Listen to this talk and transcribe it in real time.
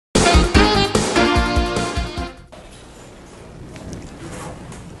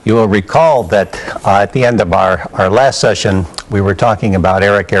You will recall that at the end of our last session, we were talking about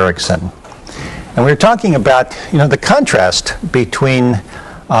Erik Erikson. And we were talking about, the contrast between,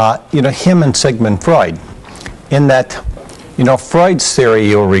 him and Sigmund Freud. In that, Freud's theory,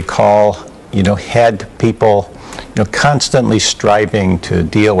 you'll recall, had people, constantly striving to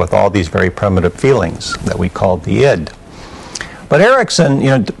deal with all these very primitive feelings that we called the id. But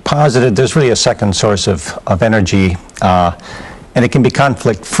Erikson, posited there's really a second source of energy, and it can be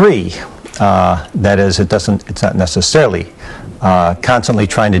conflict-free. That is, it's not necessarily constantly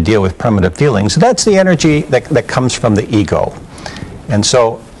trying to deal with primitive feelings. That's the energy that comes from the ego. And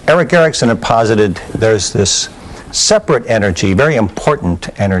so Erik Erikson had posited there's this separate energy, very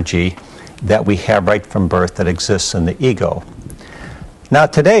important energy, that we have right from birth that exists in the ego. Now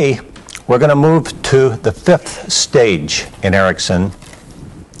today, we're going to move to the fifth stage in Erikson,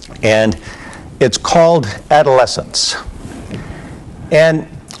 and it's called adolescence. And,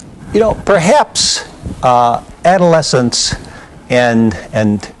 perhaps adolescence and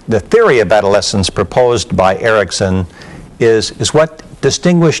the theory of adolescence proposed by Erikson is what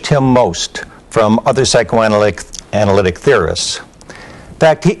distinguished him most from other psychoanalytic theorists. In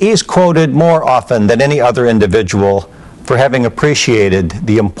fact, he's quoted more often than any other individual for having appreciated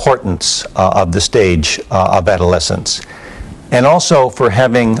the importance of the stage of adolescence, and also for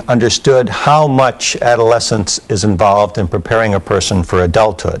having understood how much adolescence is involved in preparing a person for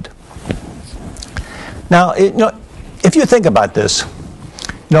adulthood. Now, if you think about this,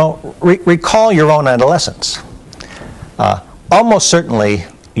 recall your own adolescence. Almost certainly,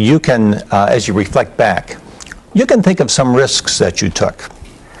 you can, as you reflect back, you can think of some risks that you took.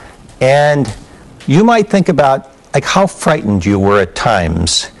 And you might think about how frightened you were at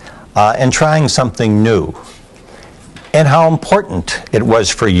times in trying something new, and how important it was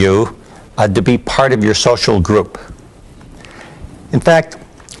for you to be part of your social group. In fact,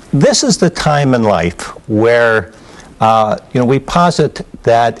 this is the time in life where we posit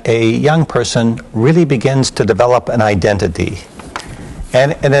that a young person really begins to develop an identity.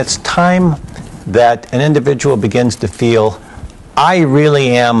 And it's time that an individual begins to feel, I really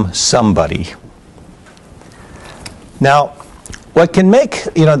am somebody. Now, what can make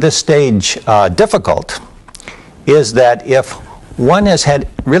this stage difficult is that if one has had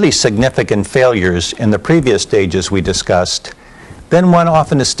really significant failures in the previous stages we discussed, then one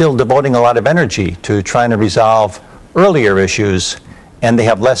often is still devoting a lot of energy to trying to resolve earlier issues, and they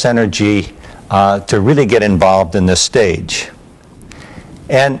have less energy to really get involved in this stage.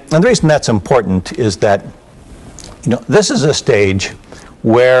 And the reason that's important is that this is a stage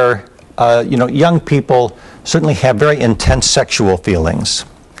where young people certainly have very intense sexual feelings,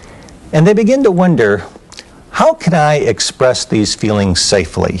 and they begin to wonder, how can I express these feelings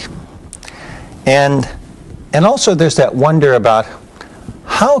safely? And also there's that wonder about,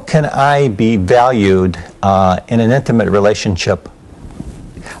 how can I be valued in an intimate relationship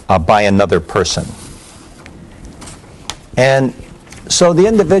by another person? And so the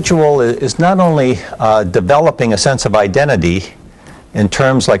individual is not only developing a sense of identity in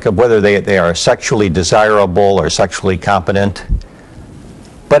terms of whether they are sexually desirable or sexually competent,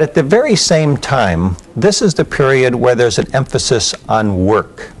 but at the very same time, this is the period where there's an emphasis on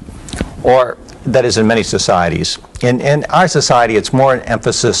work, or that is in many societies. In our society, it's more an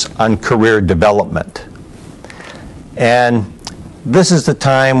emphasis on career development. And this is the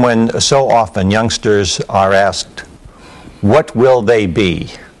time when so often youngsters are asked, what will they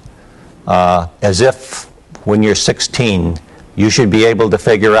be? As if when you're 16, you should be able to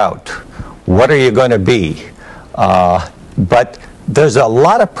figure out, what are you going to be? But there's a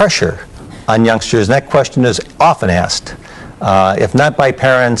lot of pressure on youngsters, and that question is often asked. If not by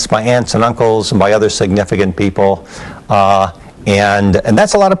parents, by aunts and uncles, and by other significant people. And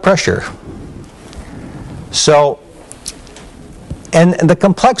that's a lot of pressure. So, and the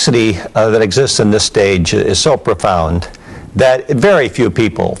complexity that exists in this stage is so profound that very few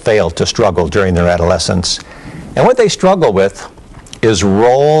people fail to struggle during their adolescence. And what they struggle with is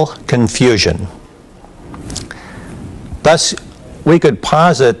role confusion. Thus, we could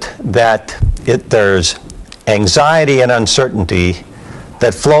posit that there's anxiety and uncertainty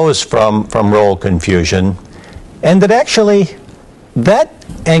that flows from role confusion, and that actually that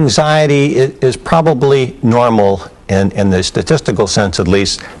anxiety is probably normal in the statistical sense, at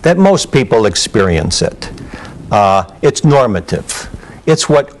least, that most people experience it. It's normative. It's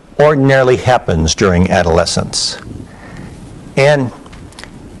what ordinarily happens during adolescence. And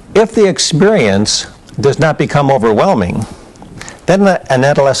if the experience does not become overwhelming, then an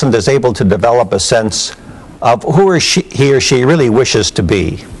adolescent is able to develop a sense of who he or she really wishes to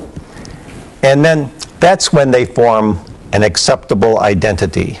be. And then that's when they form an acceptable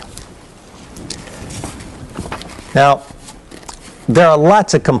identity. Now, there are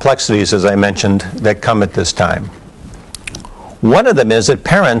lots of complexities, as I mentioned, that come at this time. One of them is that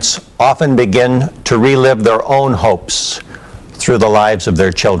parents often begin to relive their own hopes through the lives of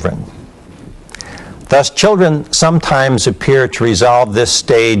their children. Thus, children sometimes appear to resolve this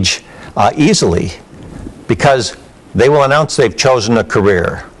stage easily because they will announce they've chosen a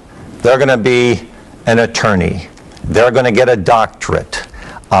career. They're going to be an attorney. They're going to get a doctorate.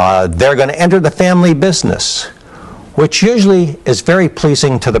 They're going to enter the family business, which usually is very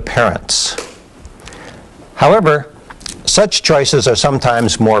pleasing to the parents. However, such choices are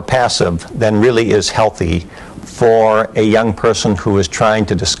sometimes more passive than really is healthy for a young person who is trying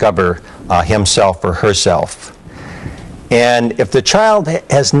to discover himself or herself. And if the child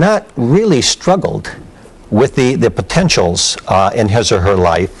has not really struggled with the potentials in his or her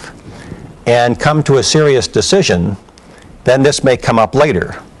life and come to a serious decision, then this may come up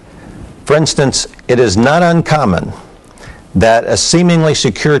later. For instance, it is not uncommon that a seemingly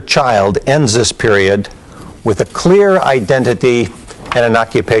secure child ends this period with a clear identity and an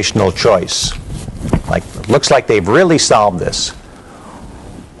occupational choice. Like, it looks like they've really solved this,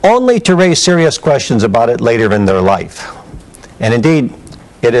 only to raise serious questions about it later in their life. And indeed,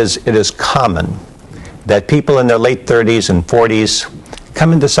 it is common that people in their late 30s and 40s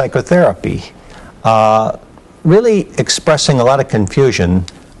come into psychotherapy really expressing a lot of confusion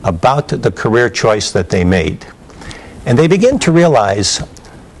about the career choice that they made. And they begin to realize,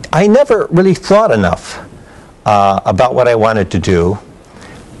 I never really thought enough about what I wanted to do.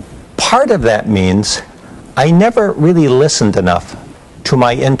 Part of that means I never really listened enough to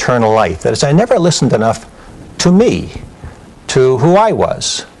my internal life. That is, I never listened enough to me, to who I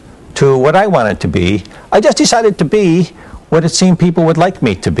was, to what I wanted to be. I just decided to be what it seemed people would like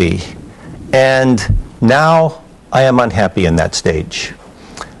me to be. And now I am unhappy in that stage,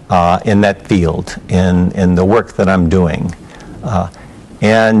 in that field, in the work that I'm doing.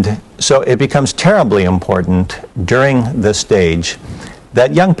 And so it becomes terribly important during this stage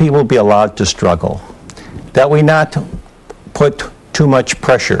that young people be allowed to struggle, that we not put too much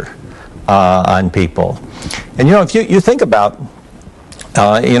pressure on people. And you know, if you think about,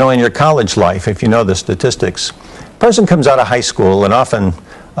 you know, in your college life, if you know the statistics, a person comes out of high school and often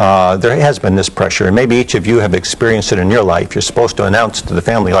there has been this pressure, and maybe each of you have experienced it in your life. You're supposed to announce to the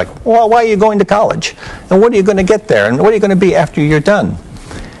family, like, well, why are you going to college? And what are you going to get there? And what are you going to be after you're done?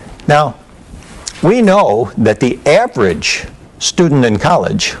 Now, we know that the average student in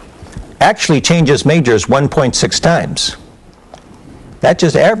college actually changes majors 1.6 times. That's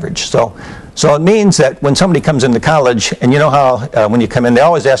just average. So it means that when somebody comes into college, and you know how when you come in, they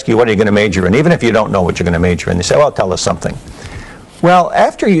always ask you, what are you going to major in? Even if you don't know what you're going to major in, they say, well, tell us something. Well,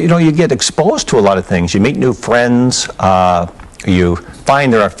 after you get exposed to a lot of things, you meet new friends, you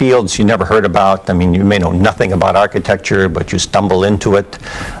find there are fields you never heard about. I mean, you may know nothing about architecture, but you stumble into it.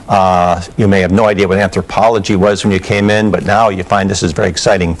 You may have no idea what anthropology was when you came in, but now you find this is a very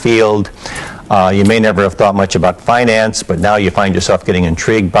exciting field. You may never have thought much about finance, but now you find yourself getting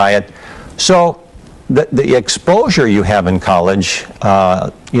intrigued by it. So the exposure you have in college,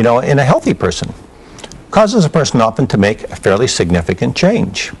 you know, in a healthy person, causes a person often to make a fairly significant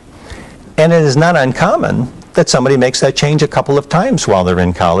change. And it is not uncommon that somebody makes that change a couple of times while they're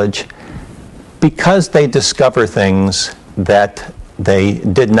in college because they discover things that they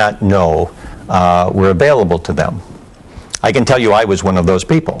did not know were available to them. I can tell you I was one of those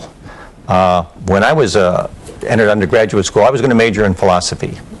people. When I was entered undergraduate school, I was going to major in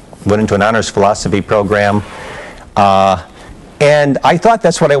philosophy. Went into an honors philosophy program, and I thought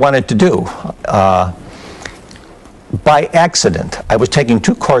that's what I wanted to do. By accident, I was taking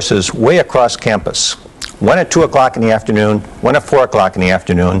two courses way across campus. One at 2 o'clock in the afternoon, one at 4 o'clock in the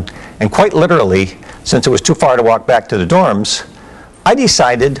afternoon, and quite literally, since it was too far to walk back to the dorms, I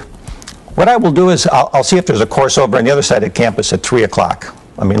decided what I will do is I'll see if there's a course over on the other side of campus at 3 o'clock.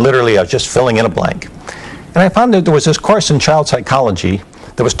 I mean, literally, I was just filling in a blank. And I found that there was this course in child psychology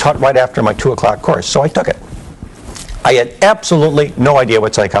that was taught right after my 2 o'clock course, so I took it. I had absolutely no idea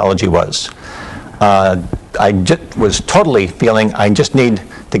what psychology was. I just was totally feeling I just need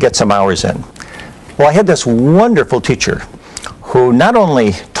to get some hours in. Well, I had this wonderful teacher who not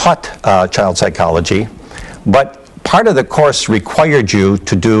only taught child psychology, but part of the course required you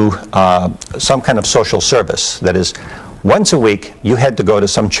to do some kind of social service. That is, once a week you had to go to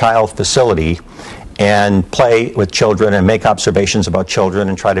some child facility and play with children and make observations about children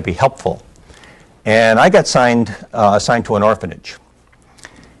and try to be helpful. And I got assigned to an orphanage.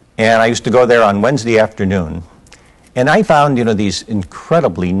 And I used to go there on Wednesday afternoon. And I found, you know, these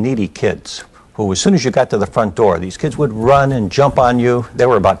incredibly needy kids who, as soon as you got to the front door, these kids would run and jump on you. They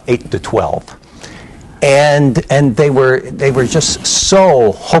were about 8 to 12. And they were just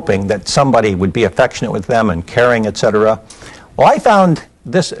so hoping that somebody would be affectionate with them and caring, etc. Well, I found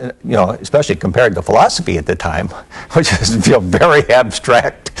this, especially compared to philosophy at the time, which is very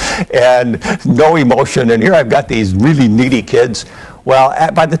abstract and no emotion. And here I've got these really needy kids.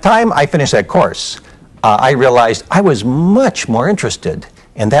 Well, by the time I finished that course, I realized I was much more interested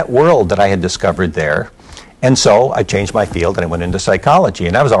in that world that I had discovered there. And so I changed my field and I went into psychology,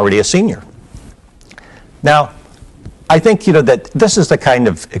 and I was already a senior. Now, I think that this is the kind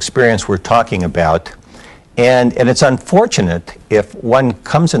of experience we're talking about, and it's unfortunate if one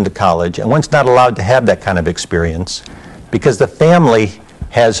comes into college and one's not allowed to have that kind of experience because the family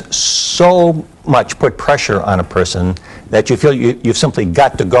has so much put pressure on a person that you feel you've simply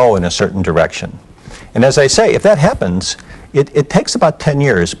got to go in a certain direction. And as I say, if that happens, it takes about 10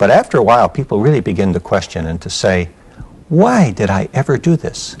 years, but after a while people really begin to question and to say, why did I ever do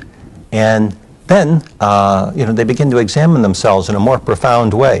this? And then, they begin to examine themselves in a more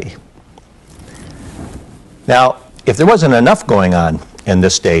profound way. Now, if there wasn't enough going on in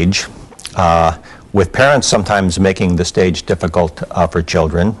this stage, with parents sometimes making the stage difficult for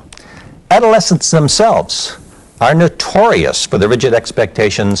children, adolescents themselves are notorious for the rigid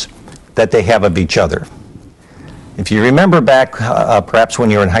expectations that they have of each other. If you remember back, perhaps when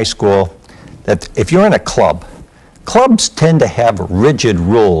you were in high school, that if you're in a club, clubs tend to have rigid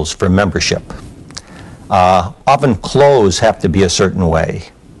rules for membership. Often clothes have to be a certain way.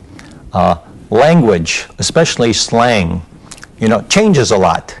 Language, especially slang, changes a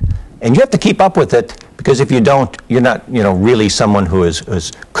lot. And you have to keep up with it, because if you don't, you're not really someone who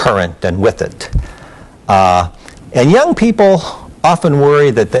is current and with it. And young people often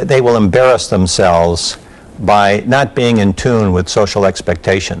worry that they will embarrass themselves by not being in tune with social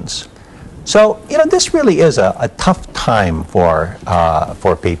expectations. So, this really is a tough time for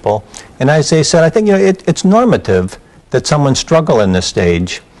people. And as I said, I think, it's normative that someone struggle in this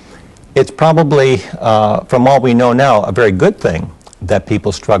stage. It's probably, from all we know now, a very good thing that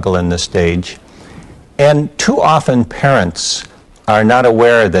people struggle in this stage. And too often parents are not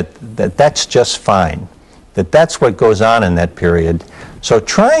aware that that's just fine, that that's what goes on in that period. So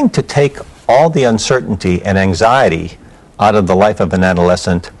trying to take all the uncertainty and anxiety out of the life of an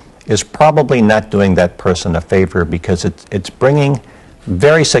adolescent is probably not doing that person a favor, because it's bringing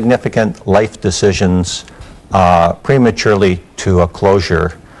very significant life decisions prematurely to a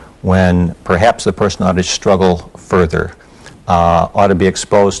closure, when perhaps the person ought to struggle further, ought to be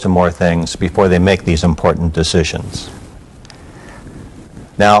exposed to more things before they make these important decisions.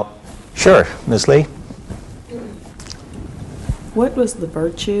 Now, sure, Ms. Lee? What was the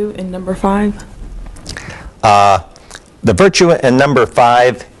virtue in number 5? The virtue in number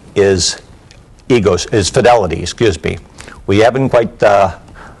 5 is fidelity, excuse me. We haven't quite,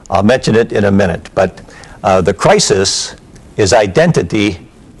 I'll mention it in a minute, but the crisis is identity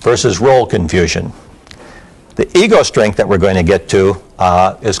versus role confusion. The ego strength that we're going to get to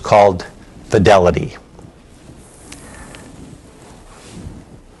is called fidelity.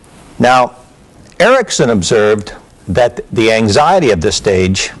 Now, Erikson observed that the anxiety of this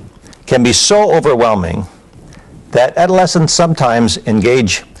stage can be so overwhelming that adolescents sometimes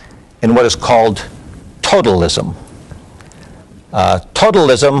engage in what is called totalism.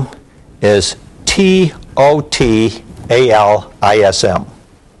 Totalism is T-O-T-A-L-I-S-M.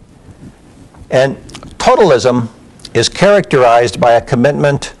 And totalism is characterized by a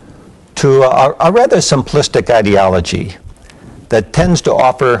commitment to a rather simplistic ideology that tends to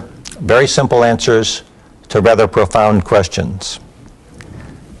offer very simple answers to rather profound questions.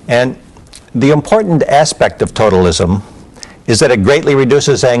 And the important aspect of totalism is that it greatly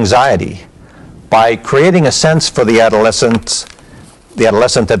reduces anxiety by creating a sense for the adolescent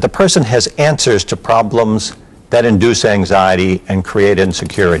that the person has answers to problems that induce anxiety and create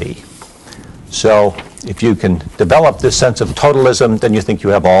insecurity. So if you can develop this sense of totalism, then you think you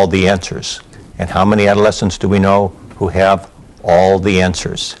have all the answers. And how many adolescents do we know who have all the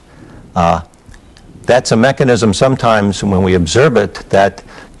answers? That's a mechanism sometimes when we observe it that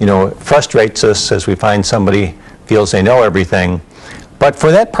frustrates us as we find somebody feels they know everything. But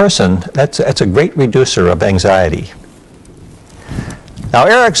for that person, that's a great reducer of anxiety. Now,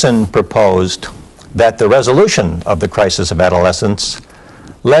 Erikson proposed that the resolution of the crisis of adolescence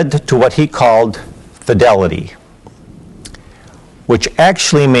led to what he called fidelity, which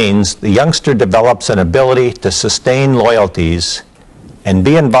actually means the youngster develops an ability to sustain loyalties and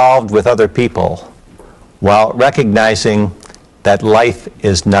be involved with other people while recognizing that life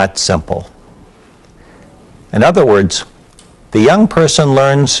is not simple. In other words, the young person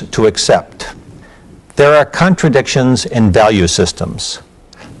learns to accept there are contradictions in value systems.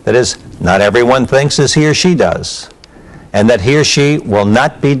 That is, not everyone thinks as he or she does, and that he or she will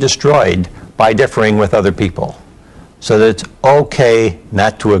not be destroyed by differing with other people, so that it's okay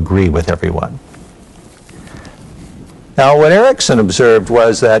not to agree with everyone. Now, what Erikson observed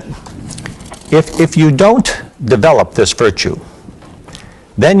was that if you don't develop this virtue,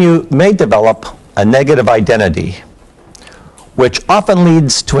 then you may develop a negative identity, which often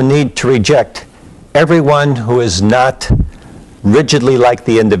leads to a need to reject everyone who is not rigidly like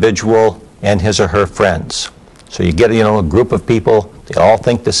the individual and his or her friends. So you get, a group of people, they all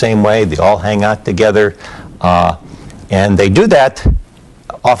think the same way, they all hang out together, and they do that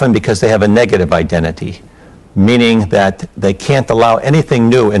often because they have a negative identity, meaning that they can't allow anything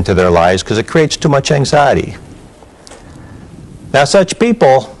new into their lives because it creates too much anxiety. Now, such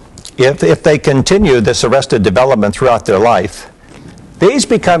people, if they continue this arrested development throughout their life, these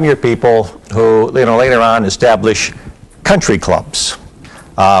become your people who, later on establish country clubs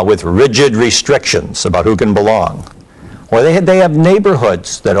with rigid restrictions about who can belong. Or they have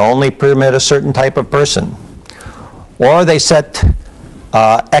neighborhoods that only permit a certain type of person. Or they set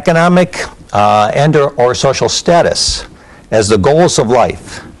economic and or social status as the goals of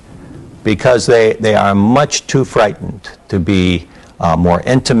life, because they are much too frightened to be more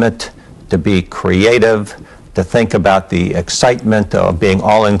intimate, to be creative, to think about the excitement of being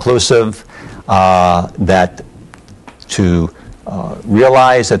all-inclusive, that to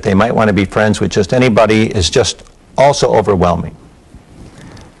realize that they might want to be friends with just anybody is just also overwhelming.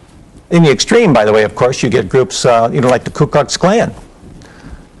 In the extreme, by the way, of course, you get groups like the Ku Klux Klan,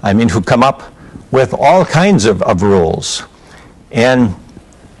 who come up with all kinds of rules. And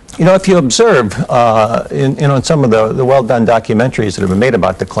if you observe, in some of the well-done documentaries that have been made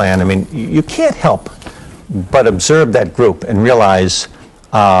about the Klan, you can't help but observe that group and realize,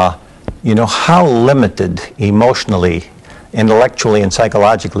 how limited emotionally, intellectually, and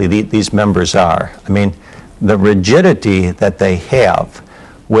psychologically these members are. The rigidity that they have,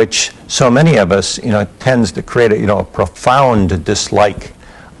 which so many of us, tends to create a profound dislike,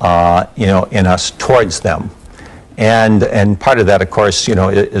 in us towards them. And part of that, of course,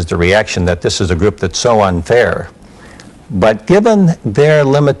 is the reaction that this is a group that's so unfair. But given their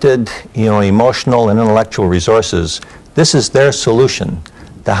limited, emotional and intellectual resources, this is their solution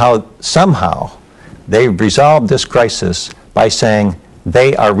to how somehow they resolve this crisis by saying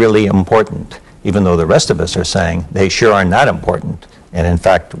they are really important, even though the rest of us are saying they sure are not important, and in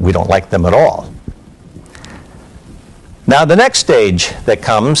fact, we don't like them at all. Now, the next stage that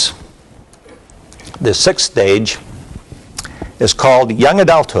comes, the sixth stage, is called young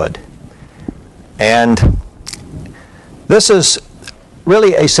adulthood. And this is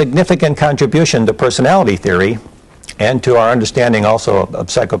really a significant contribution to personality theory and to our understanding also of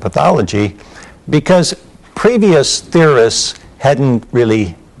psychopathology, because previous theorists hadn't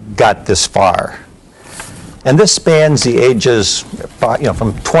really got this far. And this spans the ages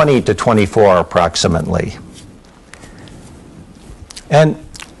from 20 to 24 approximately. And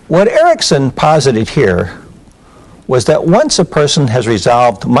what Erikson posited here was that once a person has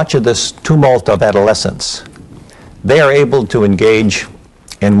resolved much of this tumult of adolescence, they are able to engage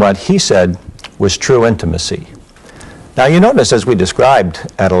in what he said was true intimacy. Now, you notice as we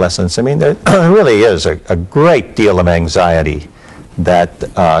described adolescence, there really is a great deal of anxiety that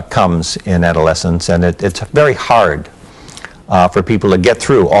comes in adolescence, and it's very hard for people to get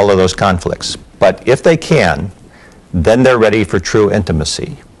through all of those conflicts. But if they can, then they're ready for true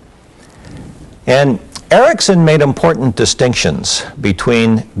intimacy. And Erikson made important distinctions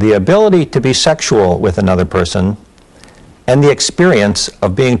between the ability to be sexual with another person and the experience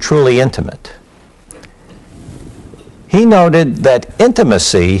of being truly intimate. He noted that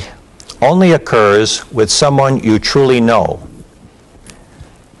intimacy only occurs with someone you truly know,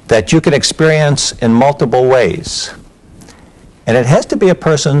 that you can experience in multiple ways, and it has to be a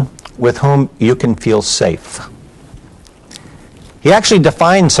person with whom you can feel safe. He actually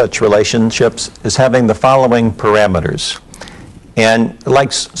defined such relationships as having the following parameters. And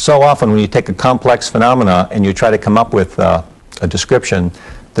like so often when you take a complex phenomena and you try to come up with a description,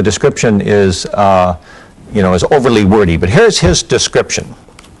 the description is, is overly wordy. But here's his description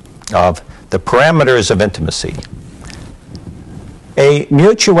of the parameters of intimacy. A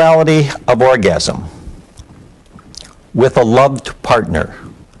mutuality of orgasm with a loved partner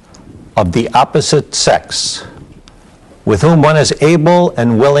of the opposite sex, with whom one is able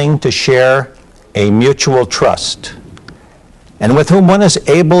and willing to share a mutual trust, and with whom one is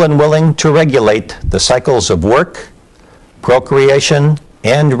able and willing to regulate the cycles of work, procreation,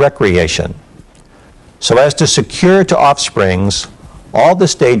 and recreation, so as to secure to offsprings all the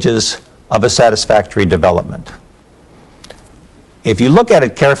stages of a satisfactory development. If you look at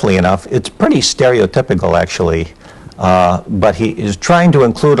it carefully enough, it's pretty stereotypical, actually, but he is trying to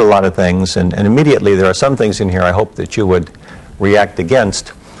include a lot of things, and immediately there are some things in here I hope that you would react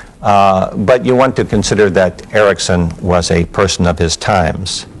against, but you want to consider that Erikson was a person of his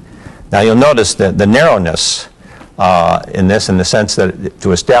times. Now you'll notice that the narrowness in this, in the sense that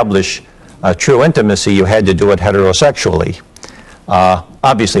to establish true intimacy you had to do it heterosexually.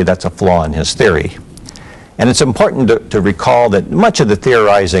 Obviously that's a flaw in his theory. And it's important to recall that much of the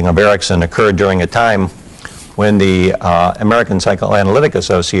theorizing of Erikson occurred during a time when the American Psychoanalytic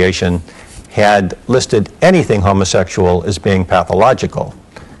Association had listed anything homosexual as being pathological.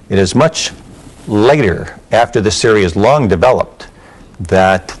 It is much later, after this theory is long developed,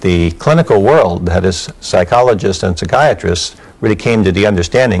 that the clinical world, that is psychologists and psychiatrists, really came to the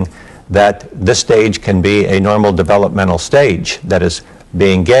understanding that this stage can be a normal developmental stage, that is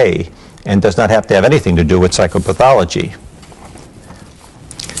being gay, and does not have to have anything to do with psychopathology.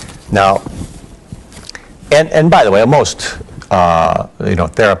 Now, and by the way, most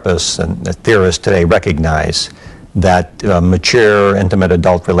therapists and theorists today recognize that mature, intimate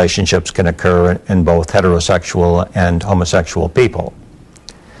adult relationships can occur in both heterosexual and homosexual people.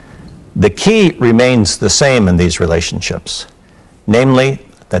 The key remains the same in these relationships, namely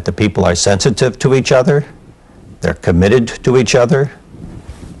that the people are sensitive to each other, they're committed to each other,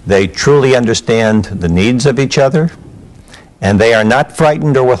 they truly understand the needs of each other, and they are not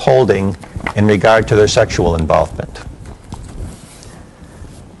frightened or withholding in regard to their sexual involvement.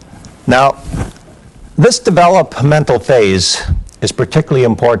 Now, this developmental phase is particularly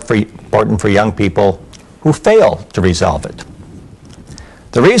important for young people who fail to resolve it.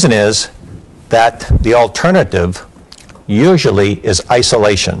 The reason is that the alternative usually is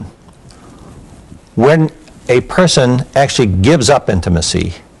isolation. When a person actually gives up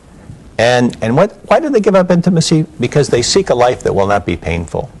intimacy, and why do they give up intimacy? Because they seek a life that will not be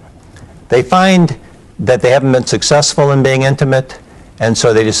painful. They find that they haven't been successful in being intimate, and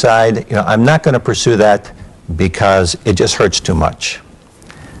so they decide, I'm not going to pursue that because it just hurts too much.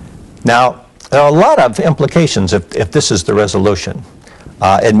 Now, there are a lot of implications if this is the resolution.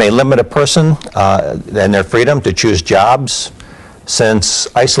 It may limit a person and their freedom to choose jobs, since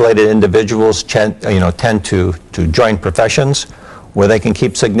isolated individuals tend to join professions where they can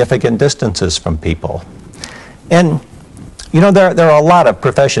keep significant distances from people. And there are a lot of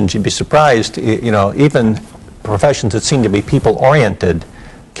professions, you'd be surprised, even professions that seem to be people-oriented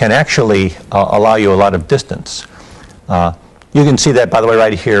can actually allow you a lot of distance. You can see that, by the way,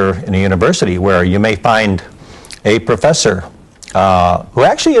 right here in a university, where you may find a professor who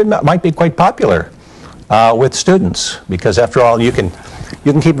actually might be quite popular with students, because after all, you can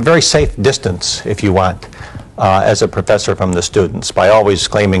keep a very safe distance if you want as a professor from the students by always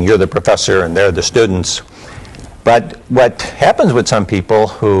claiming you're the professor and they're the students. But what happens with some people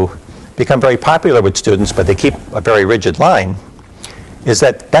who become very popular with students, but they keep a very rigid line, is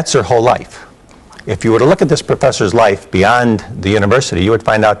that that's their whole life. If you were to look at this professor's life beyond the university, you would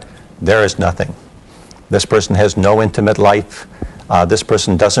find out there is nothing. This person has no intimate life. This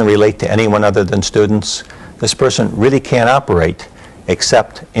person doesn't relate to anyone other than students. This person really can't operate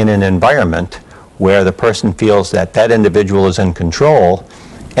except in an environment where the person feels that that individual is in control,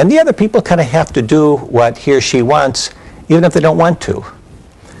 and the other people kind of have to do what he or she wants, even if they don't want to.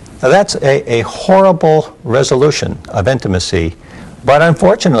 Now that's a horrible resolution of intimacy, but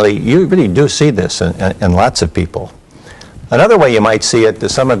unfortunately you really do see this in lots of people. Another way you might see it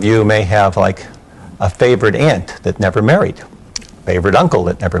is some of you may have like a favorite aunt that never married, favorite uncle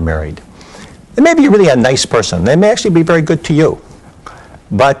that never married. And maybe you're really a nice person. They may actually be very good to you,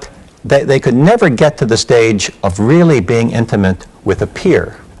 but they could never get to the stage of really being intimate with a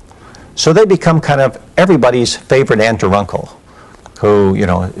peer. So they become kind of everybody's favorite aunt or uncle, who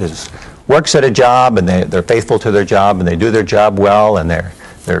works at a job, and they're faithful to their job, and they do their job well, and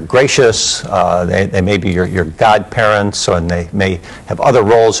they're gracious. They may be your godparents, and they may have other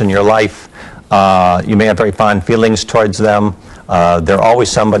roles in your life. You may have very fond feelings towards them. They're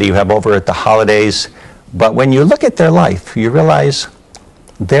always somebody you have over at the holidays. But when you look at their life, you realize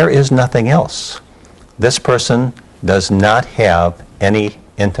there is nothing else. This person does not have any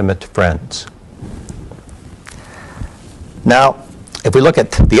intimate friends. Now, if we look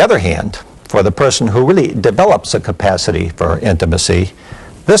at the other hand, for the person who really develops a capacity for intimacy,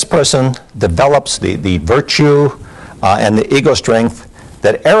 this person develops the virtue and the ego strength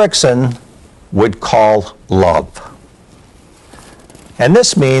that Erikson would call love. And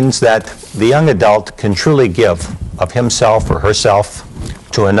this means that the young adult can truly give of himself or herself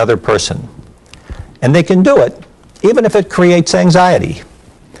to another person. And they can do it even if it creates anxiety.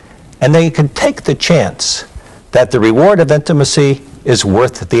 and they can take the chance that the reward of intimacy is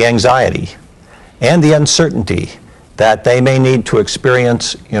worth the anxiety and the uncertainty that they may need to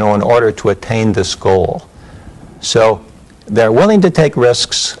experience, in order to attain this goal. So they're willing to take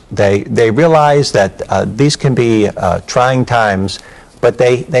risks. They realize that these can be trying times, but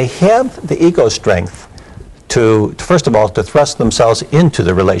they have the ego strength to, first of all, to thrust themselves into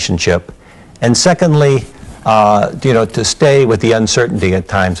the relationship, and secondly, to stay with the uncertainty at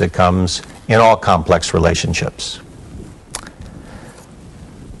times that comes in all complex relationships.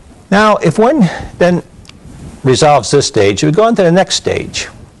 Now, if one then resolves this stage, we go on to the next stage,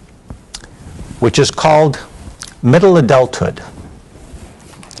 which is called middle adulthood.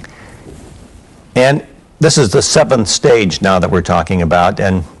 And this is the 7th stage now that we're talking about,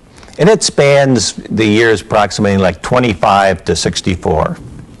 and it spans the years approximately like 25 to 64.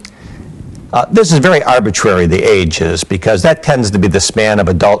 This is very arbitrary, the age is, because that tends to be the span of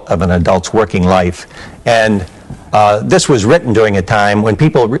an adult's working life. And this was written during a time when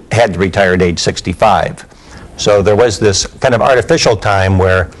people had to retire at age 65. So there was this kind of artificial time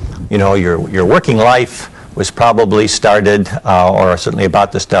where, your working life was probably started, or certainly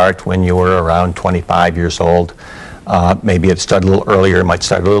about to start, when you were around 25 years old. Maybe it started a little earlier, it might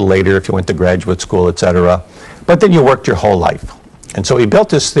start a little later if you went to graduate school, etc. But then you worked your whole life. And so he built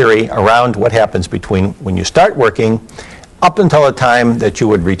this theory around what happens between when you start working up until the time that you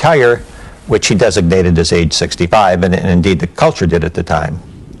would retire, which he designated as age 65, and indeed the culture did at the time.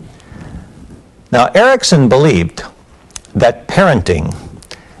 Now, Erikson believed that parenting,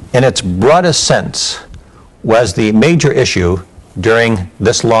 in its broadest sense, was the major issue during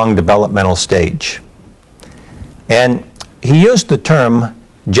this long developmental stage. And he used the term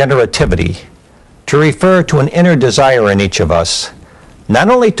generativity to refer to an inner desire in each of us, not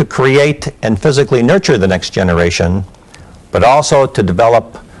only to create and physically nurture the next generation, but also to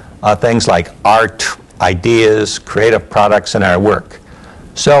develop things like art, ideas, creative products in our work.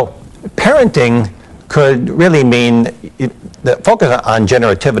 So parenting could really mean, the focus on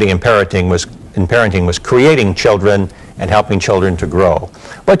generativity in parenting was creating children and helping children to grow.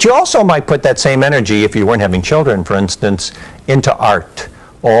 But you also might put that same energy, if you weren't having children, for instance, into art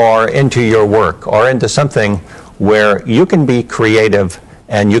or into your work or into something where you can be creative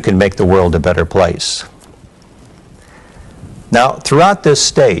and you can make the world a better place. Now, throughout this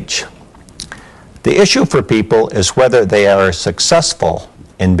stage, the issue for people is whether they are successful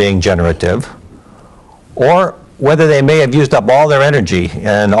in being generative, or whether they may have used up all their energy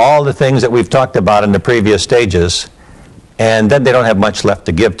and all the things that we've talked about in the previous stages, and then they don't have much left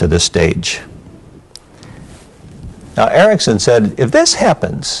to give to this stage. Now, Erikson said, if this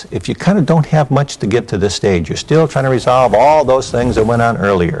happens, if you kind of don't have much to give to this stage, you're still trying to resolve all those things that went on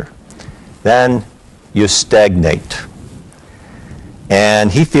earlier, then you stagnate.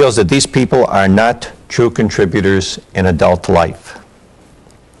 And he feels that these people are not true contributors in adult life.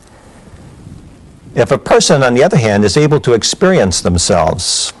 If a person, on the other hand, is able to experience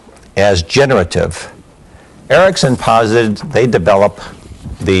themselves as generative, Erikson posited they develop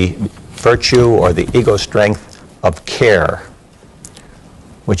the virtue or the ego strength of care,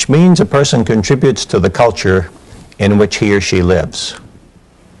 which means a person contributes to the culture in which he or she lives.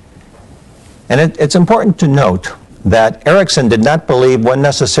 And it's important to note that Erikson did not believe one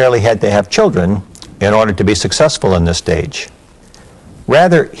necessarily had to have children in order to be successful in this stage.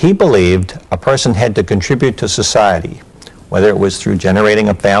 Rather, he believed a person had to contribute to society, whether it was through generating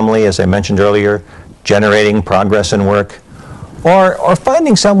a family, as I mentioned earlier, generating progress in work, or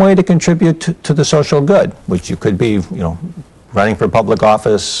finding some way to contribute to the social good, which you could be, running for public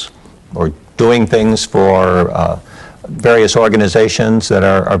office or doing things for various organizations that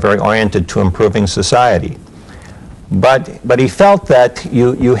are very oriented to improving society. But he felt that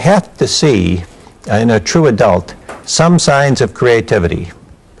you have to see, in a true adult, some signs of creativity.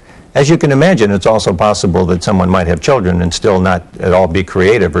 As you can imagine, it's also possible that someone might have children and still not at all be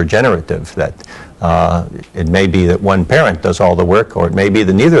creative or generative. That it may be that one parent does all the work, or it may be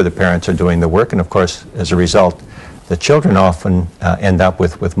that neither of the parents are doing the work, and of course, as a result, the children often end up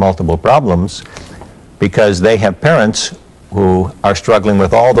with multiple problems because they have parents who are struggling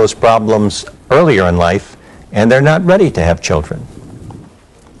with all those problems earlier in life, and they're not ready to have children.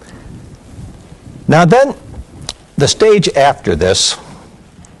 Now then, the stage after this,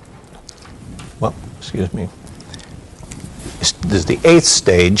 this is the 8th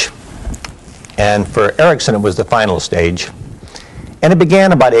stage, and for Erikson it was the final stage, and it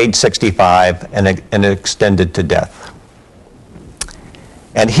began about age 65 and it extended to death.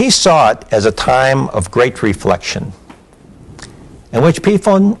 And he saw it as a time of great reflection, in which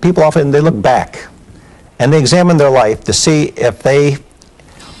people often, they look back and they examine their life to see if they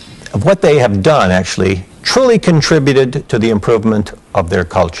of what they have done actually truly contributed to the improvement of their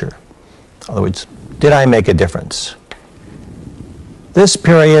culture. In other words, did I make a difference? This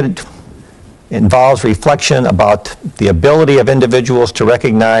period involves reflection about the ability of individuals to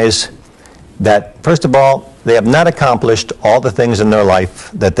recognize that, first of all, they have not accomplished all the things in their life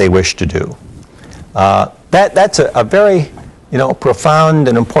that they wish to do. That's a very profound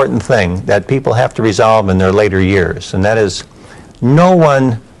and important thing that people have to resolve in their later years, and that is no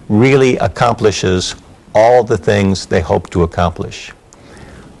one really accomplishes all the things they hope to accomplish.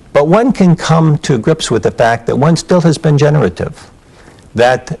 But one can come to grips with the fact that one still has been generative,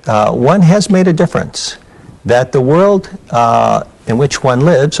 that one has made a difference, that the world in which one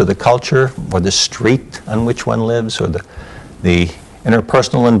lives, or the culture, or the street on which one lives, or the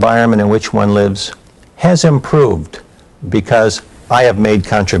interpersonal environment in which one lives, has improved because I have made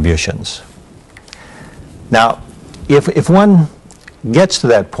contributions. Now, if one gets to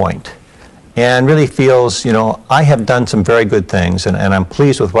that point and really feels, I have done some very good things and I'm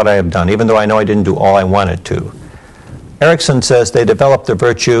pleased with what I have done, even though I know I didn't do all I wanted to, Erikson says they developed a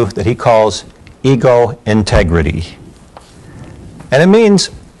virtue that he calls ego integrity. And it means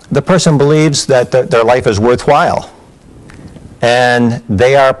the person believes that their life is worthwhile, and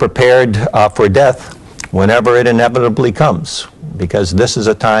they are prepared for death whenever it inevitably comes, because this is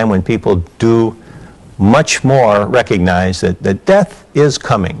a time when people do much more recognize that death is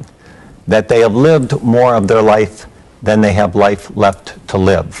coming, that they have lived more of their life than they have life left to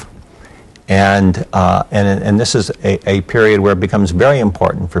live. And this is a period where it becomes very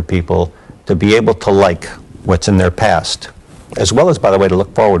important for people to be able to like what's in their past, as well as, by the way, to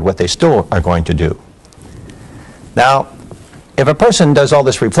look forward what they still are going to do. Now, if a person does all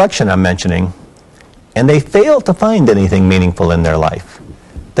this reflection I'm mentioning, and they fail to find anything meaningful in their life,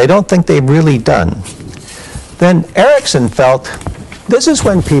 they don't think they've really done, then Erikson felt this is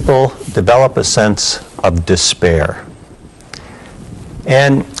when people develop a sense of despair.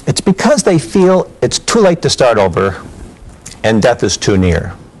 And it's because they feel it's too late to start over and death is too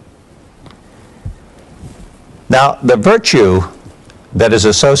near. Now, the virtue that is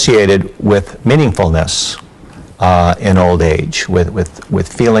associated with meaningfulness in old age,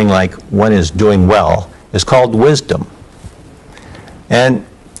 with feeling like one is doing well, is called wisdom. And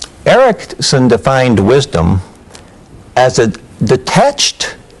Erikson defined wisdom as a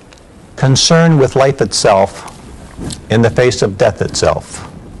detached concern with life itself in the face of death itself.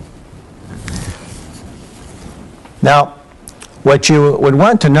 Now, what you would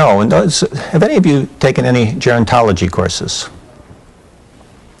want to know, and have any of you taken any gerontology courses?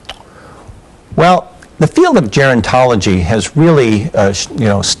 Well, the field of gerontology has really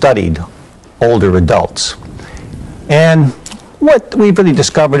studied older adults. And what we've really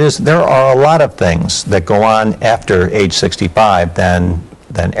discovered is there are a lot of things that go on after age 65 than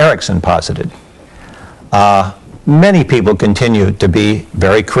Erikson posited. Many people continue to be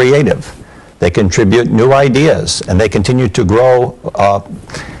very creative. They contribute new ideas, and they continue to grow,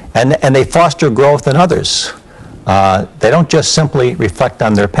 and they foster growth in others. They don't just simply reflect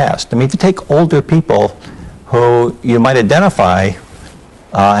on their past. I mean, if you take older people who you might identify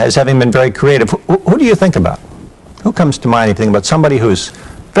as having been very creative, who do you think about? Who comes to mind if you think about somebody who's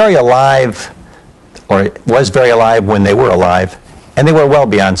very alive, or was very alive when they were alive, and they were well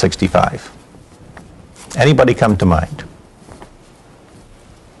beyond 65? Anybody come to mind?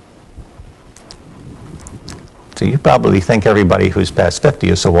 So you probably think everybody who's past 50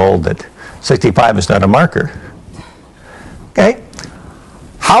 is so old that 65 is not a marker. Okay.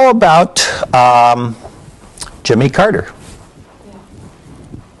 How about Jimmy Carter?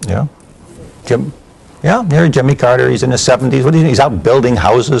 Yeah. Here Jimmy Carter, he's in his 70s. What do you think? He's out building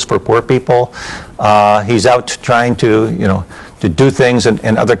houses for poor people. He's out trying to do things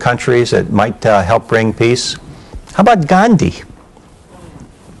in other countries that might help bring peace. How about Gandhi?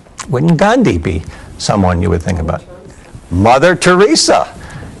 Wouldn't Gandhi be someone you would think about? Mother Teresa.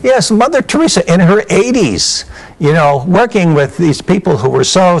 Yes, Mother Teresa in her 80s, working with these people who were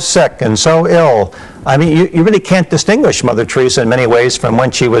so sick and so ill. I mean, you really can't distinguish Mother Teresa in many ways from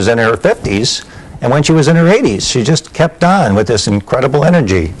when she was in her 50s and when she was in her 80s. She just kept on with this incredible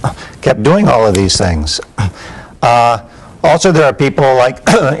energy, kept doing all of these things. Also, there are people like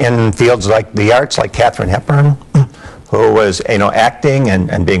in fields like the arts, like Katharine Hepburn, who was acting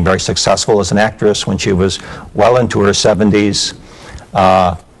and being very successful as an actress when she was well into her 70s.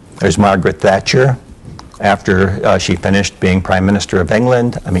 There's Margaret Thatcher. After she finished being Prime Minister of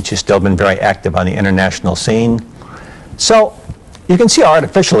England, I mean, she's still been very active on the international scene. So you can see how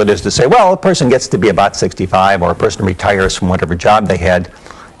artificial it is to say, well, a person gets to be about 65 or a person retires from whatever job they had.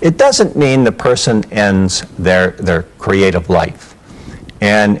 It doesn't mean the person ends their creative life.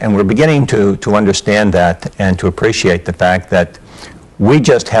 And we're beginning to understand that and to appreciate the fact that we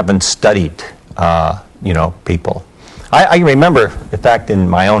just haven't studied, people. I remember, in fact, in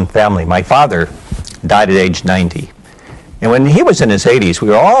my own family, my father died at age 90. And when he was in his 80s, we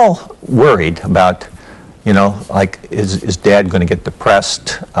were all worried about, is Dad going to get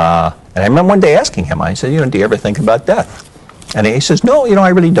depressed? And I remember one day asking him, I said, do you ever think about death? And he says, no, I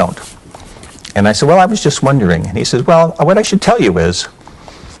really don't. And I said, well, I was just wondering. And he says, well, what I should tell you is,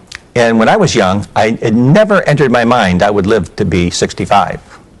 and when I was young, it never entered my mind I would live to be 65.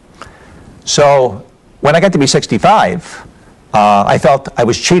 So when I got to be 65, I felt I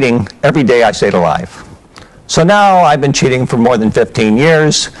was cheating every day I stayed alive. So now I've been cheating for more than 15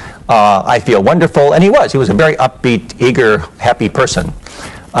 years. I feel wonderful. And he was a very upbeat, eager, happy person.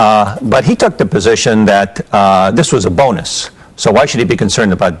 But he took the position that this was a bonus. So why should he be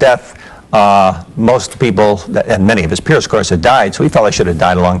concerned about death? Most people, and many of his peers, of course, had died, so he felt I should have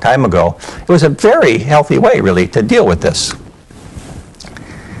died a long time ago. It was a very healthy way, really, to deal with this.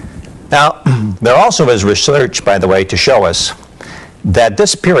 Now, there also is research, by the way, to show us that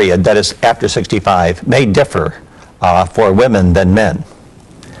this period, that is after 65, may differ for women than men.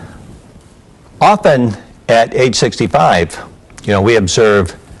 Often at age 65, we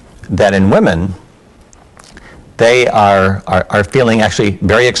observe that in women, they are feeling actually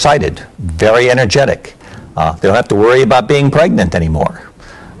very excited, very energetic. They don't have to worry about being pregnant anymore.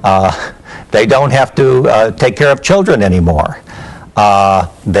 They don't have to take care of children anymore.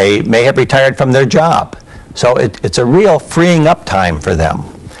 They may have retired from their job. So it's a real freeing up time for them.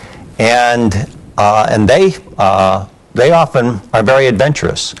 And they often are very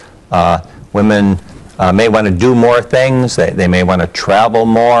adventurous. Women may want to do more things. They may want to travel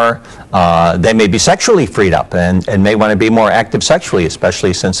more. They may be sexually freed up and may want to be more active sexually,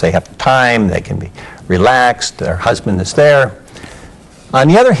 especially since they have time. They can be relaxed. Their husband is there. On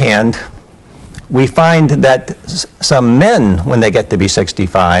the other hand, we find that some men, when they get to be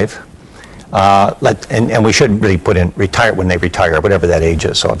 65, and we should really put in retire when they retire, whatever that age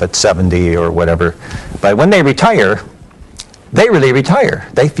is, so if it's 70 or whatever. But when they retire, they really retire.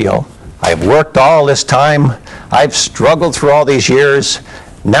 They feel, I've worked all this time, I've struggled through all these years,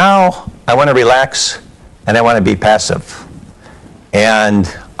 now I want to relax and I want to be passive. And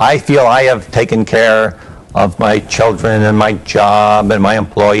I feel I have taken care of my children and my job and my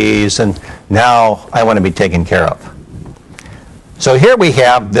employees, and now I want to be taken care of. So here we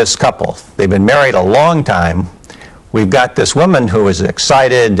have this couple. They've been married a long time. We've got this woman who is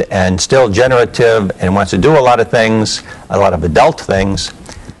excited and still generative and wants to do a lot of things, a lot of adult things.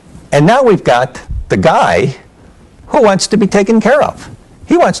 And now we've got the guy who wants to be taken care of.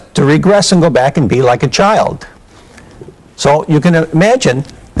 He wants to regress and go back and be like a child. So you can imagine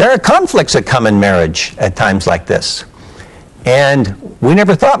there are conflicts that come in marriage at times like this. And we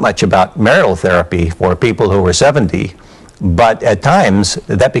never thought much about marital therapy for people who were 70, but at times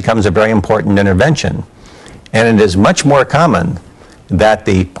that becomes a very important intervention. And it is much more common that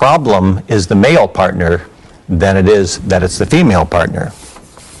the problem is the male partner than it is that it's the female partner.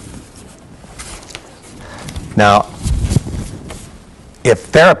 Now, if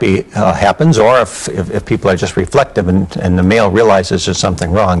therapy happens, or if people are just reflective and the male realizes there's something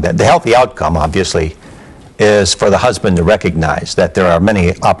wrong, that the healthy outcome, obviously, is for the husband to recognize that there are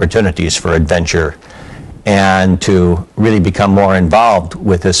many opportunities for adventure and to really become more involved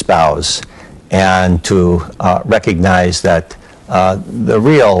with his spouse and to recognize that the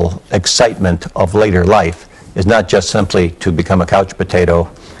real excitement of later life is not just simply to become a couch potato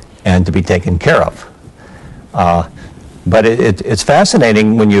and to be taken care of. But it's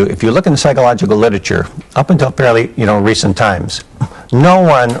fascinating when if you look in the psychological literature, up until fairly recent times, no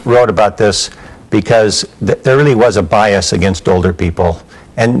one wrote about this because there really was a bias against older people.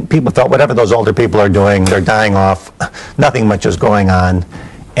 And people felt whatever those older people are doing, they're dying off, nothing much is going on.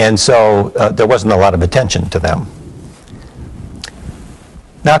 And so there wasn't a lot of attention to them.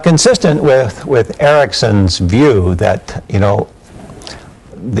 Now, consistent with Erikson's view that,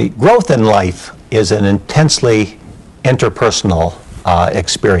 the growth in life is an intensely interpersonal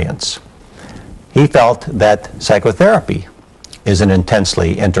experience. He felt that psychotherapy is an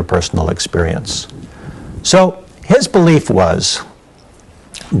intensely interpersonal experience. So his belief was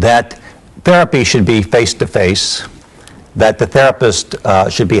that therapy should be face-to-face, that the therapist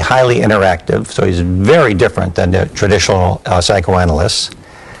should be highly interactive, so he's very different than the traditional psychoanalysts.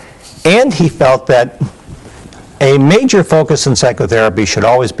 And he felt that a major focus in psychotherapy should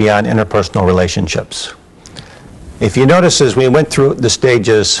always be on interpersonal relationships. If you notice, as we went through the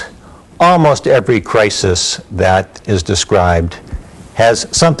stages, almost every crisis that is described has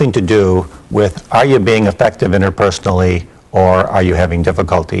something to do with, are you being effective interpersonally, or are you having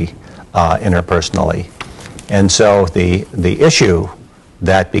difficulty interpersonally? And so the issue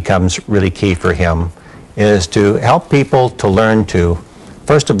that becomes really key for him is to help people to learn to,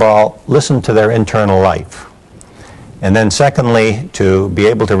 first of all, listen to their internal life. And then secondly, to be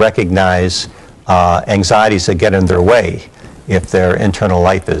able to recognize anxieties that get in their way if their internal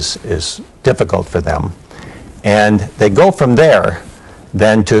life is difficult for them. And they go from there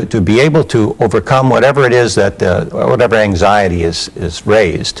then to be able to overcome whatever it is that, whatever anxiety is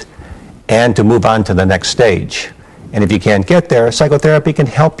raised, and to move on to the next stage. And if you can't get there, psychotherapy can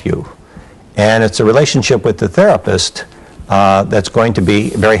help you. And it's a relationship with the therapist that's going to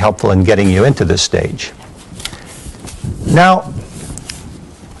be very helpful in getting you into this stage. Now,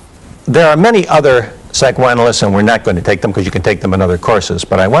 there are many other psychoanalysts, and we're not going to take them because you can take them in other courses,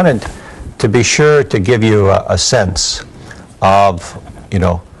 but I wanted to be sure to give you a sense of, you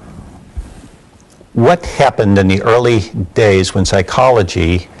know, what happened in the early days when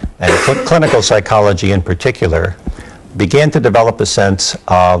psychology, and clinical psychology in particular, began to develop a sense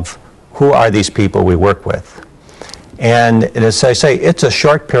of who are these people we work with. And as I say, it's a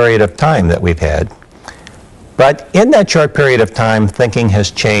short period of time that we've had. But in that short period of time, thinking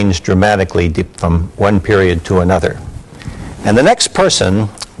has changed dramatically from one period to another. And the next person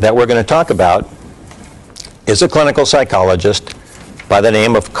that we're going to talk about is a clinical psychologist by the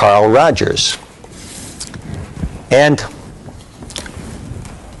name of Carl Rogers. And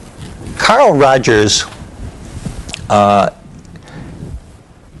Carl Rogers has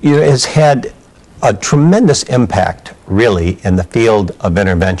had a tremendous impact, really, in the field of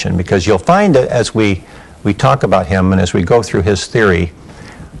intervention, because you'll find that as we talk about him and as we go through his theory,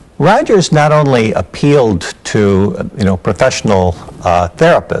 Rogers not only appealed to professional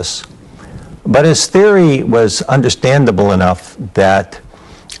therapists, but his theory was understandable enough that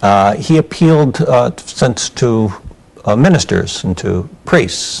he appealed to ministers and to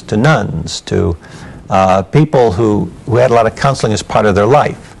priests, to nuns, to people who had a lot of counseling as part of their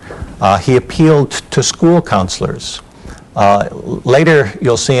life. He appealed to school counselors. Later,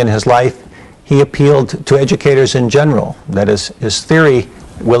 you'll see in his life, he appealed to educators in general. That is, his theory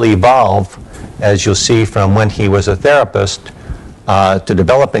will evolve, as you'll see, from when he was a therapist to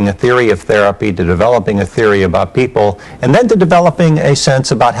developing a theory of therapy, to developing a theory about people, and then to developing a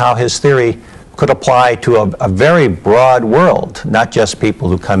sense about how his theory could apply to a very broad world, not just people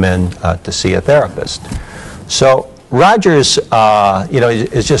who come in to see a therapist. So Rogers,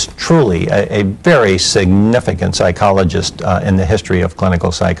 is just truly a very significant psychologist in the history of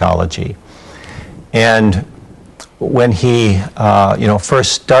clinical psychology. And when he,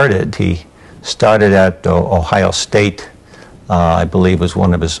 first started, he started at Ohio State, I believe was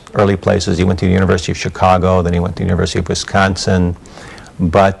one of his early places. He went to the University of Chicago, then he went to the University of Wisconsin.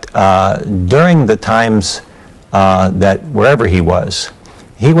 But during the times that wherever he was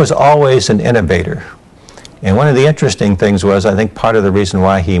always an innovator. And one of the interesting things was, I think part of the reason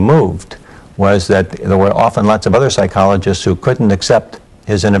why he moved was that there were often lots of other psychologists who couldn't accept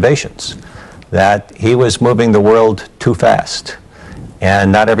his innovations, that he was moving the world too fast,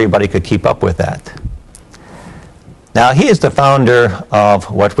 and not everybody could keep up with that. Now, he is the founder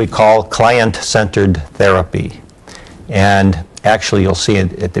of what we call client-centered therapy. And actually, you'll see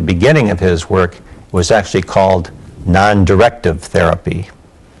at the beginning of his work, it was actually called non-directive therapy.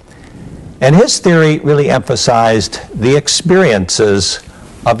 And his theory really emphasized the experiences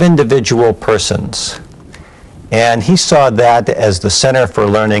of individual persons. And he saw that as the center for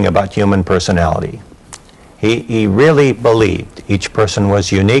learning about human personality. He really believed each person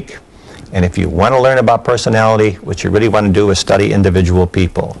was unique, and if you want to learn about personality, what you really want to do is study individual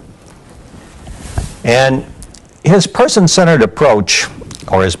people. And his person-centered approach,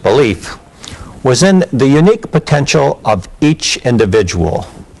 or his belief, was in the unique potential of each individual.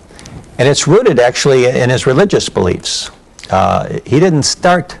 And it's rooted actually in his religious beliefs. He didn't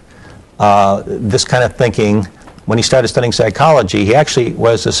start this kind of thinking when he started studying psychology. He actually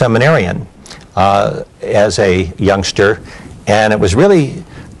was a seminarian as a youngster, and it was really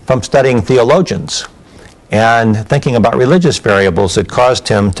from studying theologians and thinking about religious variables that caused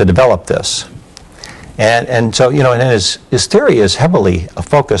him to develop this. And so, and his theory is heavily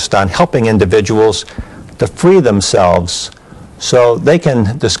focused on helping individuals to free themselves so they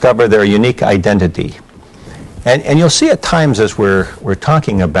can discover their unique identity. And you'll see at times as we're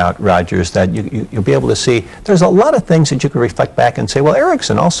talking about Rogers that you'll be able to see there's a lot of things that you can reflect back and say, well,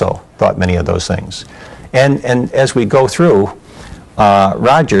 Erikson also thought many of those things. And as we go through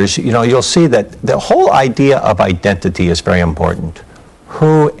Rogers, you'll see that the whole idea of identity is very important.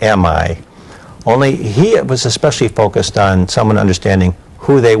 Who am I? Only he was especially focused on someone understanding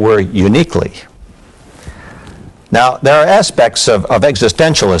who they were uniquely. Now, there are aspects of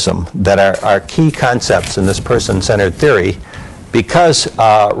existentialism that are key concepts in this person-centered theory because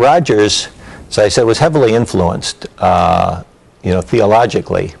Rogers, as I said, was heavily influenced,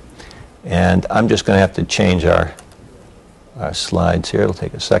 theologically. And I'm just going to have to change our slides here. It'll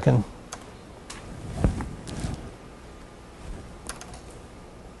take a second.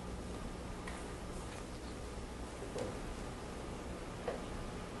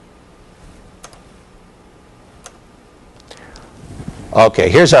 Okay,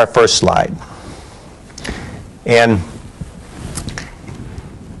 here's our first slide. And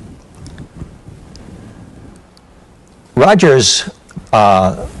Rogers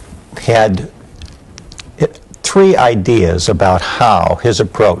had three ideas about how his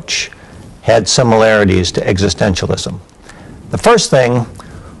approach had similarities to existentialism. The first thing,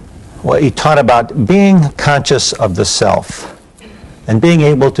 well, he taught about being conscious of the self and being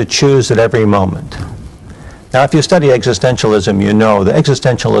able to choose at every moment. Now, if you study existentialism, you know that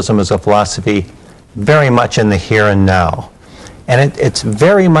existentialism is a philosophy very much in the here and now. And it's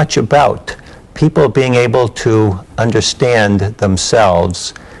very much about people being able to understand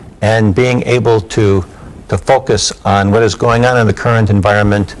themselves and being able to focus on what is going on in the current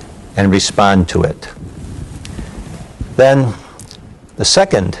environment and respond to it. Then the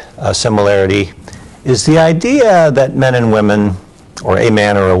second similarity is the idea that men and women, or a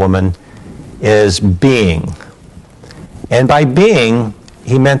man or a woman, is being. And by being,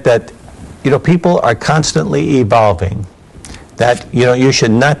 he meant that people are constantly evolving. That you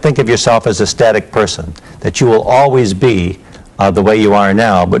should not think of yourself as a static person, that you will always be the way you are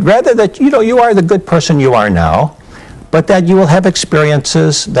now, but rather that you are the good person you are now, but that you will have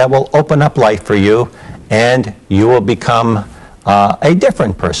experiences that will open up life for you, and you will become a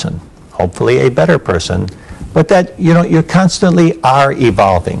different person, hopefully a better person, but that you constantly are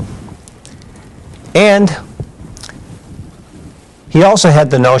evolving. And he also had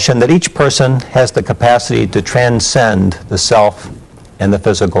the notion that each person has the capacity to transcend the self and the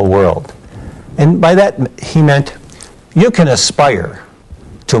physical world. And by that he meant you can aspire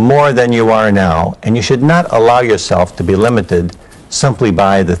to more than you are now, and you should not allow yourself to be limited simply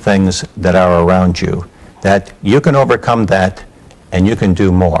by the things that are around you. That you can overcome that, and you can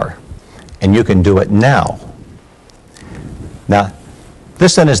do more. And you can do it now. Now,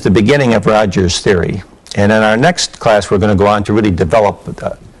 this then is the beginning of Rogers' theory. And in our next class, we're going to go on to really develop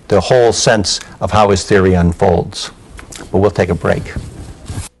the whole sense of how his theory unfolds. But we'll take a break.